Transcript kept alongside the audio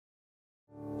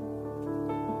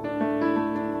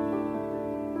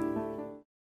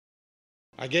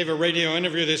I gave a radio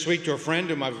interview this week to a friend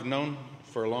whom I've known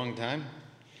for a long time.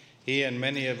 He and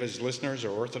many of his listeners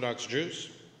are Orthodox Jews.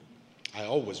 I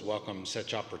always welcome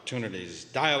such opportunities.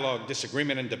 Dialogue,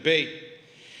 disagreement, and debate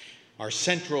are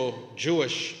central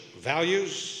Jewish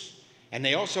values, and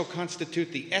they also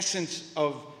constitute the essence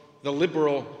of the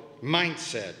liberal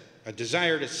mindset, a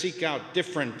desire to seek out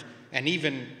different and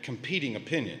even competing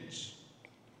opinions.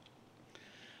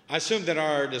 I assumed that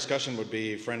our discussion would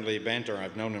be friendly banter.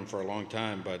 I've known him for a long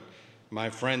time, but my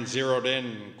friend zeroed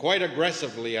in quite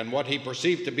aggressively on what he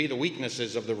perceived to be the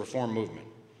weaknesses of the Reform movement.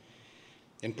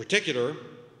 In particular,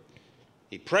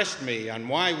 he pressed me on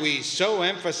why we so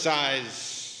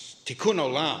emphasize Tikkun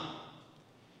Olam,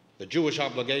 the Jewish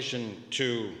obligation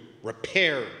to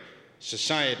repair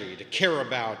society, to care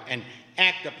about and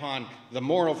act upon the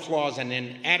moral flaws and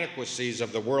inadequacies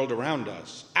of the world around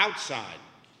us, outside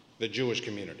the Jewish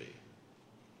community.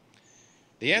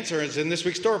 The answer is in this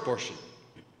week's Torah portion.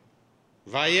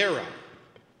 Vayera.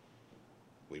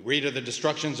 We read of the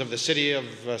destructions of the city of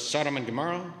Sodom and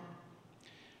Gomorrah.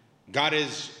 God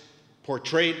is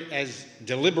portrayed as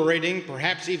deliberating,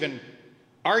 perhaps even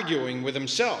arguing with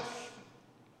himself.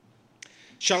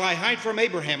 Shall I hide from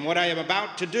Abraham what I am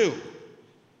about to do?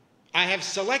 I have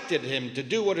selected him to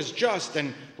do what is just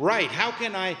and right. How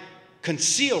can I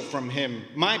conceal from him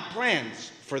my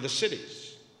plans for the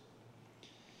cities?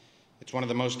 It's one of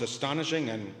the most astonishing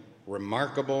and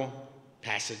remarkable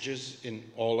passages in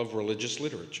all of religious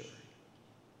literature.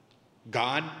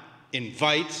 God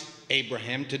invites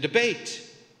Abraham to debate.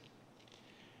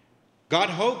 God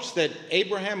hopes that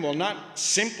Abraham will not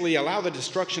simply allow the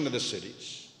destruction of the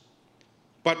cities,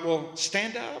 but will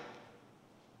stand up,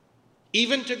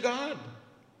 even to God,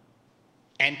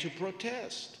 and to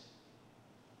protest,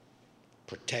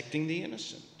 protecting the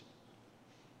innocent.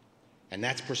 And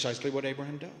that's precisely what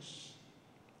Abraham does.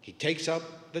 He takes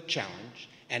up the challenge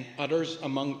and utters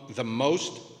among the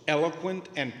most eloquent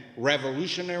and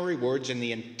revolutionary words in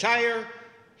the entire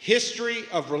history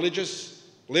of religious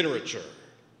literature.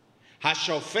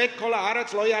 Hashofet kol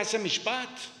haaretz lo ya'aseh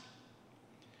mishpat.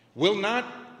 Will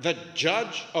not the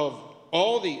judge of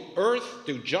all the earth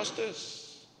do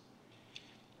justice?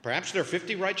 Perhaps there are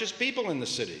 50 righteous people in the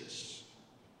cities.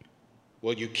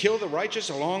 Will you kill the righteous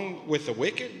along with the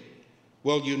wicked?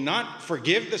 Will you not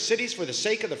forgive the cities for the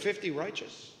sake of the 50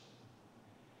 righteous?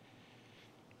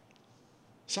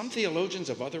 Some theologians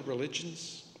of other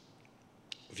religions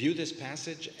view this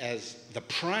passage as the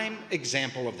prime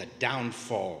example of the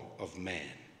downfall of man,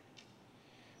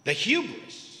 the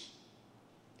hubris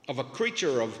of a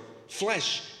creature of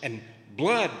flesh and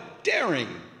blood daring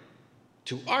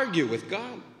to argue with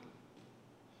God.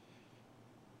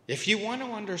 If you want to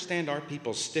understand our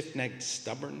people's stiff-necked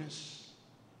stubbornness,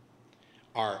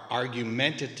 our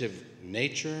argumentative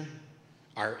nature,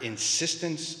 our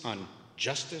insistence on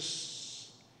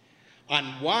justice, on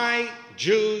why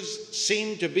Jews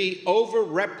seem to be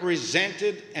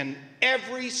overrepresented in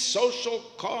every social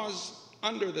cause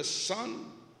under the sun,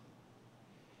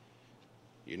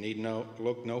 you need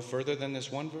look no further than this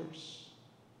one verse.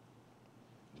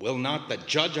 Will not the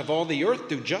judge of all the earth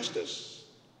do justice?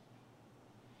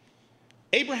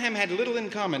 Abraham had little in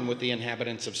common with the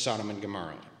inhabitants of Sodom and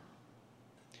Gomorrah.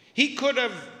 He could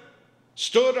have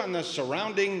stood on the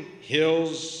surrounding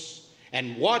hills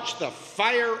and watched the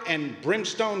fire and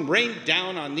brimstone rain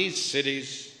down on these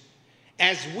cities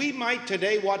as we might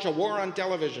today watch a war on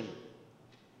television.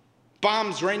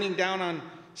 Bombs raining down on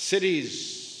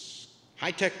cities,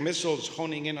 high-tech missiles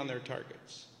honing in on their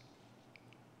targets.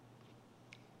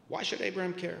 Why should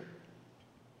Abraham care?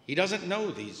 He doesn't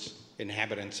know these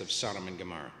inhabitants of Sodom and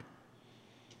Gomorrah.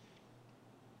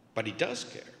 But he does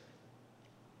care.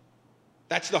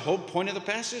 That's the whole point of the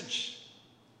passage.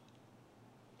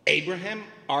 Abraham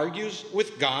argues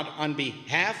with God on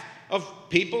behalf of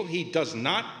people he does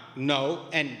not know,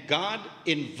 and God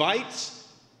invites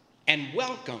and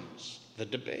welcomes the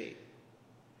debate.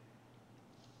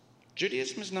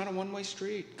 Judaism is not a one-way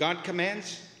street. God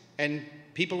commands and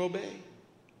people obey.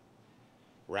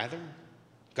 Rather,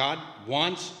 God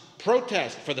wants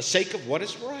protest for the sake of what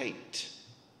is right.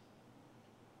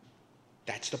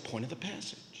 That's the point of the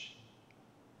passage.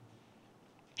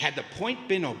 Had the point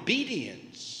been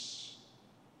obedience,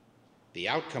 the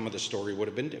outcome of the story would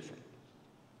have been different.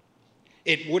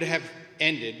 It would have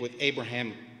ended with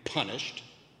Abraham punished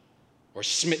or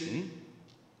smitten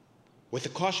with a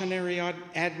cautionary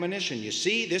admonition. You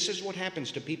see, this is what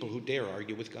happens to people who dare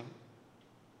argue with God.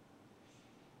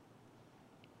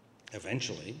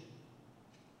 Eventually,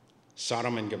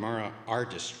 Sodom and Gomorrah are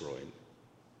destroyed.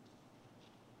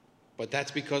 But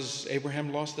that's because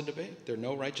Abraham lost the debate. There are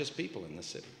no righteous people in the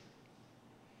city.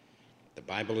 The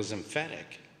Bible is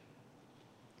emphatic.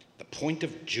 The point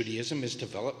of Judaism is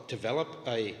to develop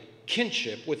a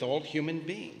kinship with all human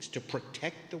beings, to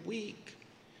protect the weak,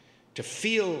 to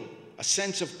feel a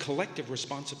sense of collective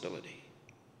responsibility.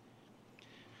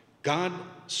 God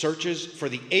searches for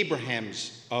the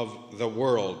Abrahams of the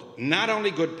world, not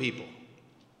only good people,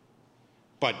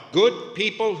 but good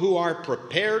people who are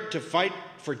prepared to fight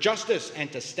for justice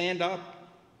and to stand up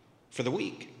for the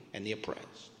weak and the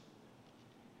oppressed.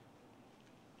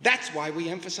 That's why we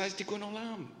emphasize Tikkun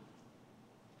Olam,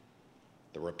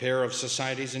 the repair of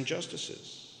society's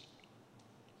injustices.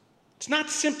 It's not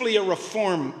simply a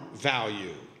reform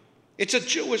value. It's a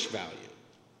Jewish value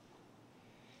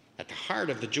at the heart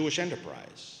of the Jewish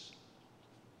enterprise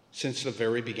since the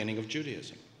very beginning of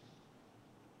Judaism.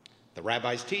 The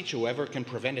rabbis teach whoever can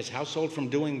prevent his household from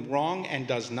doing wrong and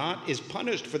does not is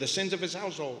punished for the sins of his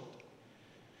household.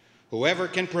 Whoever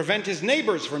can prevent his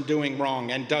neighbors from doing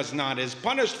wrong and does not is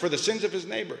punished for the sins of his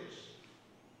neighbors.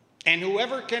 And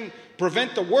whoever can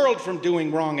prevent the world from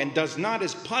doing wrong and does not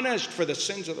is punished for the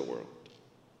sins of the world.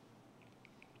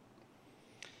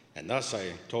 And thus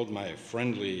I told my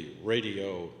friendly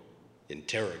radio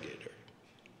interrogator,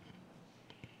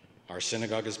 our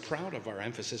synagogue is proud of our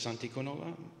emphasis on Tikkun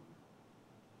Olam.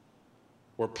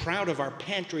 We're proud of our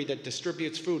pantry that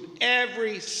distributes food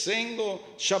every single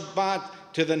Shabbat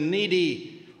to the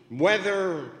needy,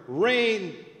 whether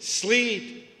rain,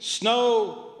 sleet,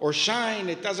 snow, or shine,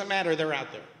 it doesn't matter, they're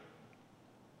out there.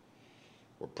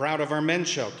 We're proud of our men's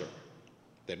shelter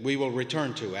that we will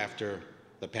return to after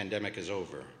the pandemic is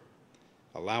over,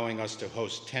 allowing us to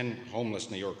host 10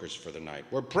 homeless New Yorkers for the night.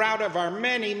 We're proud of our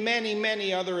many, many,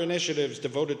 many other initiatives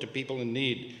devoted to people in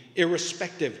need,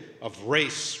 irrespective of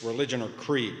race, religion, or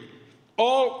creed,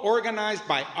 all organized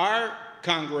by our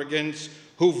congregants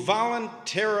who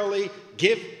voluntarily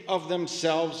give of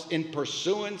themselves in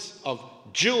pursuance of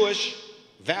Jewish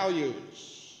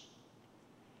values.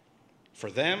 For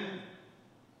them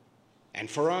and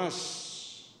for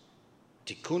us,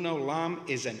 Tikkun Olam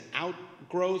is an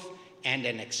outgrowth and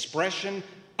an expression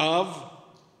of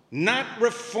not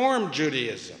Reform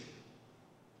Judaism,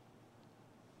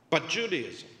 but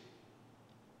Judaism.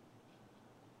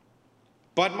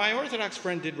 But my Orthodox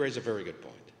friend did raise a very good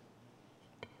point.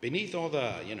 Beneath all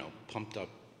the, pumped up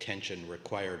tension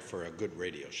required for a good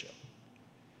radio show,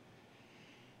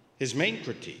 his main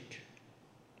critique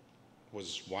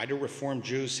was why do Reform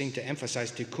Jews seem to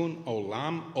emphasize Tikkun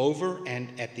Olam over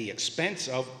and at the expense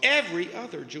of every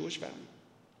other Jewish value?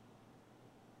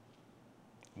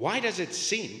 Why does it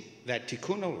seem that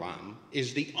Tikkun Olam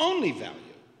is the only value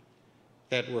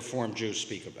that Reform Jews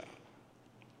speak about?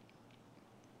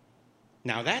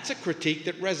 Now, that's a critique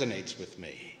that resonates with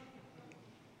me.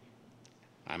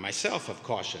 I myself have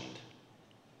cautioned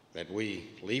that we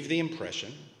leave the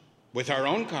impression with our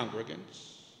own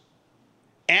congregants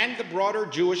and the broader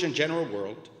Jewish and general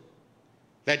world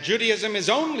that Judaism is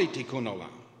only Tikkun Olam,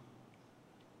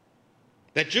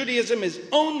 that Judaism is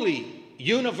only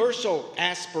universal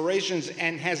aspirations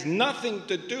and has nothing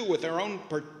to do with our own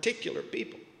particular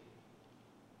people.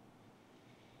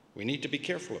 We need to be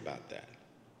careful about that.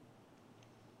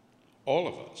 All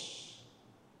of us,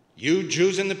 you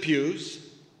Jews in the pews,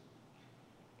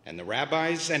 and the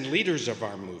rabbis and leaders of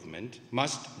our movement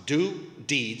must do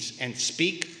deeds and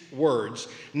speak words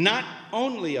not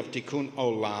only of Tikkun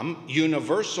Olam,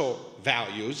 universal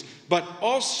values, but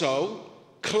also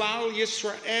Klal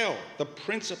Yisrael, the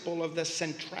principle of the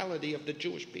centrality of the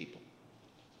Jewish people.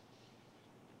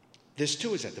 This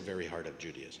too is at the very heart of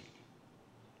Judaism.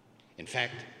 In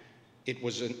fact, it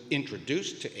was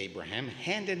introduced to Abraham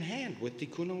hand in hand with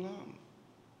Tikkun Olam.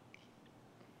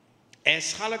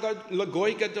 Escha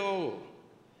l'goy gadol.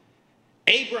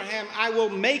 Abraham, I will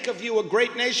make of you a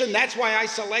great nation. That's why I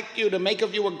select you, to make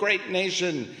of you a great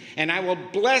nation. And I will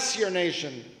bless your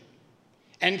nation.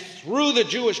 And through the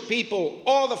Jewish people,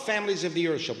 all the families of the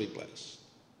earth shall be blessed.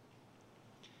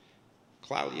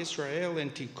 Klal Yisrael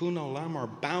and Tikkun Olam are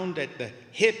bound at the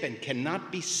hip and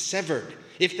cannot be severed.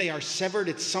 If they are severed,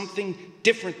 it's something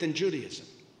different than Judaism.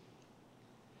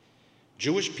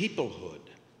 Jewish peoplehood,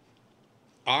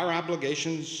 our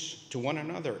obligations to one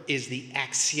another, is the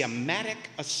axiomatic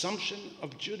assumption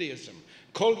of Judaism.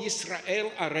 Kol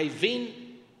Yisrael arevin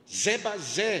ze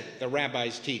bazeh, the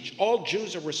rabbis teach. All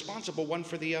Jews are responsible one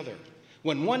for the other.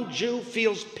 When one Jew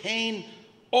feels pain,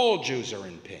 all Jews are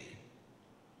in pain.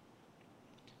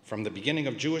 From the beginning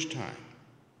of Jewish time,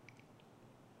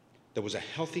 there was a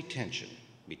healthy tension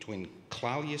between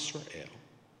Klal Yisrael,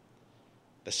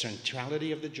 the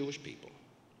centrality of the Jewish people,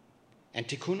 and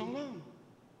Tikkun Olam,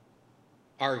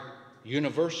 our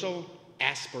universal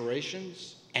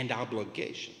aspirations and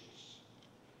obligations.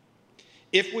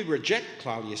 if we reject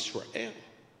Klal Yisrael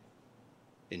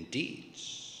in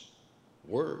deeds,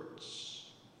 words,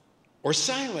 or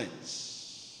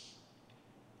silence,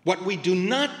 what we do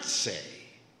not say,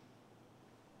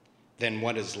 then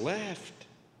what is left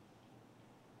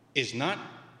is not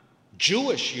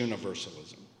Jewish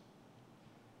universalism.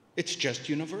 It's just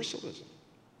universalism.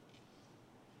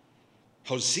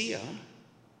 Hosea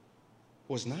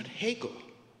was not Hagel.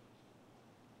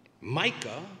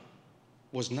 Micah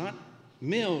was not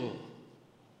Mill.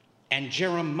 And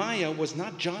Jeremiah was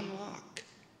not John Locke.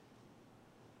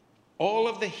 All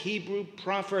of the Hebrew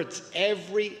prophets,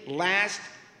 every last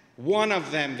one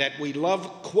of them that we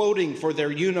love quoting for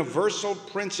their universal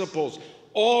principles,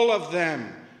 all of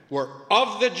them were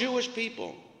of the Jewish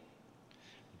people,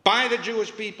 by the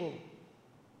Jewish people,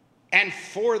 and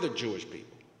for the Jewish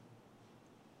people.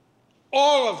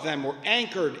 All of them were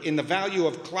anchored in the value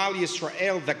of Klal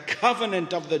Yisrael, the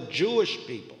covenant of the Jewish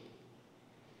people,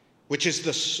 which is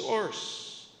the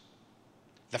source,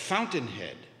 the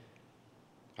fountainhead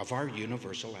of our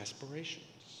universal aspirations.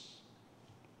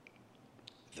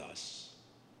 Thus,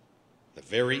 the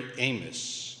very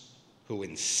Amos who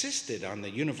insisted on the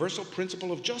universal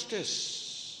principle of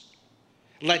justice,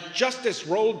 let justice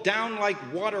roll down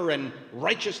like water and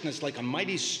righteousness like a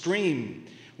mighty stream,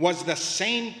 was the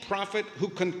same prophet who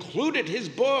concluded his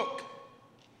book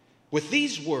with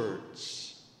these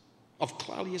words of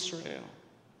Klal Yisrael: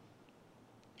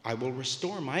 I will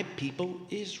restore my people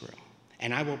Israel,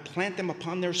 and I will plant them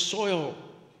upon their soil,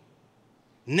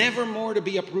 never more to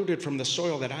be uprooted from the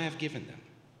soil that I have given them.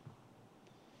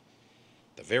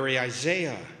 The very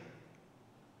Isaiah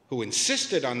who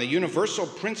insisted on the universal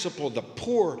principle, the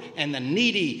poor and the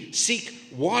needy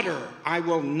seek water, I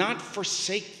will not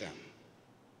forsake them,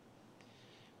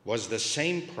 was the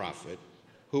same prophet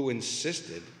who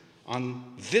insisted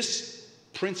on this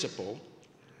principle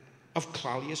of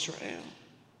Klal Yisrael.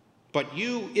 But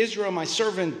you, Israel, my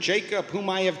servant, Jacob, whom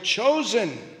I have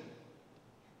chosen,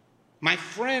 my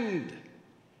friend,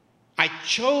 I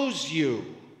chose you.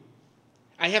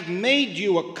 I have made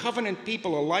you a covenant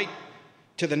people, a light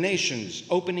to the nations,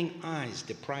 opening eyes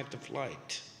deprived of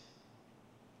light.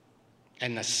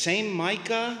 And the same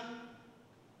Micah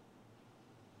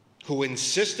who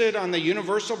insisted on the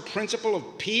universal principle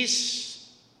of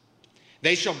peace,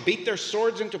 they shall beat their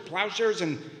swords into plowshares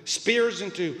and spears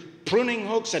into pruning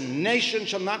hooks, and nation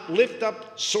shall not lift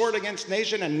up sword against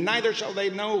nation, and neither shall they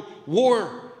know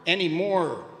war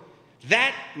anymore.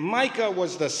 That Micah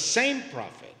was the same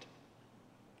prophet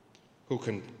who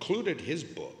concluded his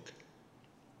book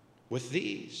with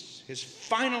these, his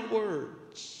final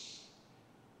words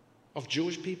of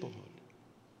Jewish peoplehood.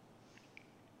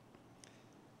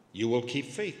 You will keep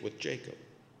faith with Jacob,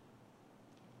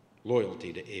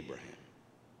 loyalty to Abraham,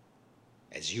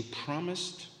 as you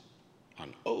promised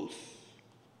on oath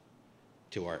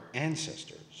to our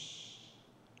ancestors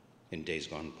in days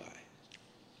gone by.